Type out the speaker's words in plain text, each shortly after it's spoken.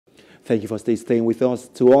Thank you for staying with us.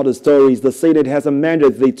 To other stories, the Senate has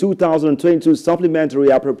amended the 2022 Supplementary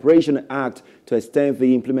Appropriation Act to extend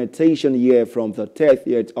the implementation year from the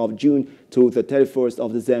 30th of June to the 31st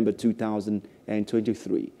of December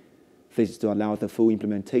 2023. This is to allow the full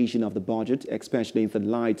implementation of the budget, especially in the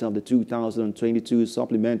light of the 2022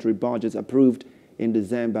 supplementary budget approved in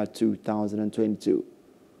December 2022.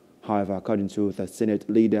 However, according to the Senate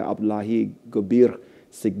leader Abdullahi Gobir,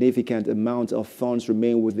 significant amount of funds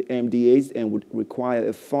remain with the MDAs and would require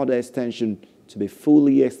a further extension to be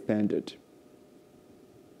fully expanded.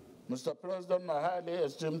 Mr. President, my highly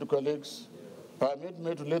esteemed colleagues, permit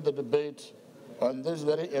me to lead the debate on these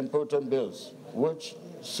very important bills, which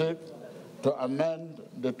seek to amend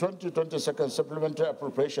the 2022 Supplementary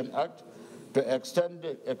Appropriation Act to extend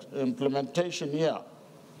the implementation year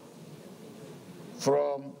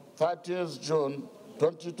from 30th June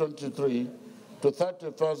 2023 to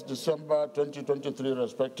 31st December 2023,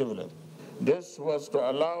 respectively. This was to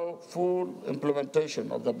allow full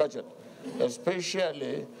implementation of the budget,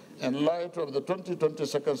 especially in light of the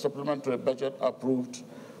 2022 supplementary budget approved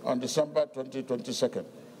on December 2022.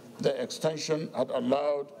 The extension had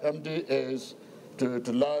allowed MDAs to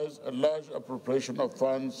utilize a large appropriation of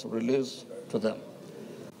funds released to them.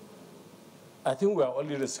 I think we are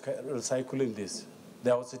only recycling this.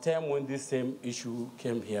 There was a time when this same issue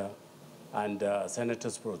came here and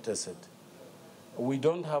senators protested. We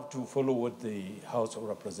don't have to follow what the House of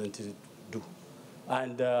Representatives do.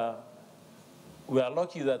 And we are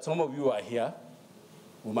lucky that some of you are here.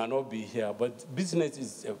 We might not be here, but business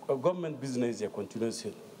is, government business is a continuous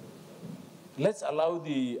thing. Let's allow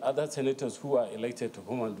the other senators who are elected to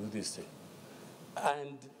come and do this thing.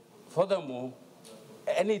 And furthermore,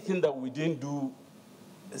 anything that we didn't do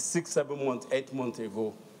 6, 7 months, 8 months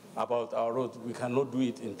ago about our road, we cannot do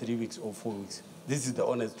it in 3 weeks or 4 weeks. This is the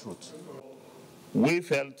honest truth. We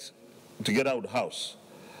felt, together with the House,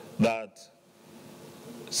 that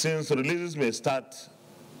since releases may start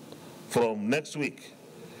from next week,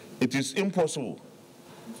 it is impossible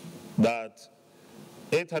that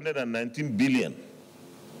 819 billion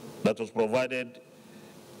that was provided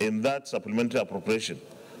in that supplementary appropriation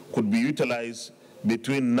could be utilized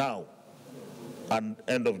between now and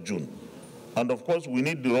end of June. And of course, we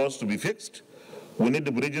need the roads to be fixed. We need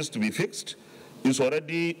the bridges to be fixed. It's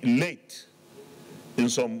already late in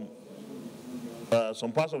some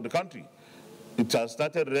parts of the country. It has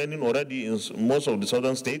started raining already in most of the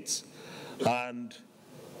southern states. And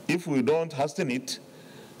if we don't hasten it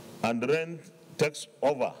and rain takes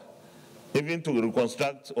over, even to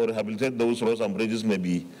reconstruct or rehabilitate those roads and bridges may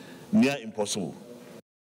be near impossible.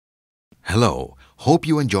 Hello, hope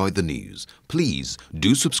you enjoyed the news. Please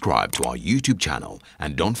do subscribe to our YouTube channel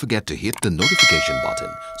and don't forget to hit the notification button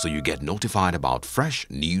so you get notified about fresh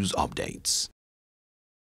news updates.